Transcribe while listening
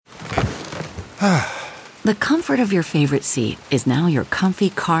The comfort of your favorite seat is now your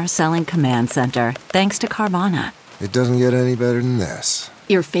comfy car-selling command center, thanks to Carvana. It doesn't get any better than this.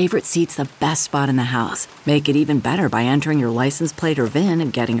 Your favorite seat's the best spot in the house. Make it even better by entering your license plate or VIN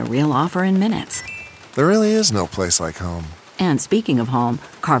and getting a real offer in minutes. There really is no place like home. And speaking of home,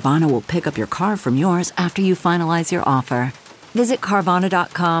 Carvana will pick up your car from yours after you finalize your offer. Visit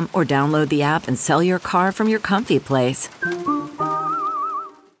Carvana.com or download the app and sell your car from your comfy place.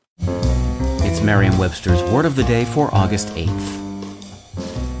 It's Merriam-Webster's Word of the Day for August 8th.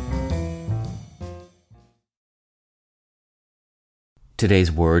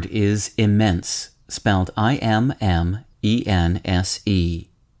 Today's word is immense, spelled I-M-M-E-N-S-E.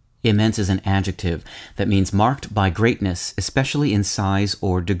 Immense is an adjective that means marked by greatness, especially in size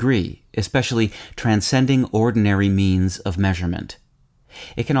or degree, especially transcending ordinary means of measurement.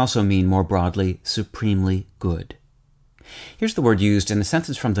 It can also mean more broadly, supremely good. Here's the word used in a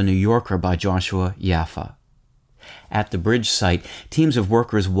sentence from The New Yorker by Joshua Yaffa. At the bridge site, teams of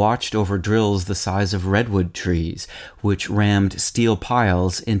workers watched over drills the size of redwood trees, which rammed steel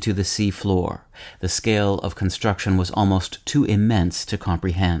piles into the sea floor. The scale of construction was almost too immense to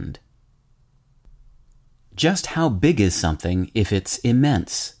comprehend. Just how big is something if it's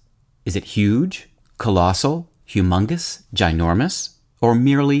immense? Is it huge, colossal, humongous, ginormous, or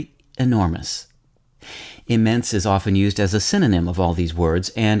merely enormous? Immense is often used as a synonym of all these words,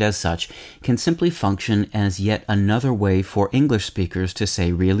 and as such, can simply function as yet another way for English speakers to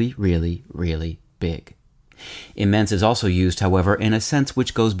say really, really, really big. Immense is also used, however, in a sense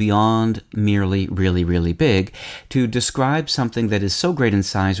which goes beyond merely really, really big to describe something that is so great in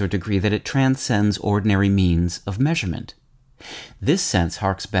size or degree that it transcends ordinary means of measurement. This sense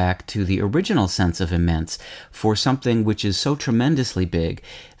harks back to the original sense of immense for something which is so tremendously big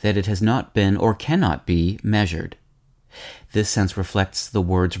that it has not been or cannot be measured. This sense reflects the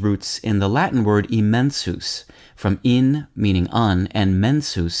word's roots in the Latin word immensus, from in, meaning un, and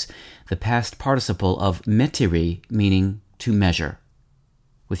mensus, the past participle of metiri, meaning to measure.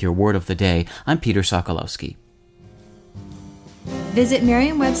 With your word of the day, I'm Peter Sokolowski. Visit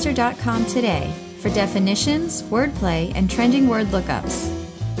Merriam-Webster.com today for definitions, wordplay, and trending word lookups.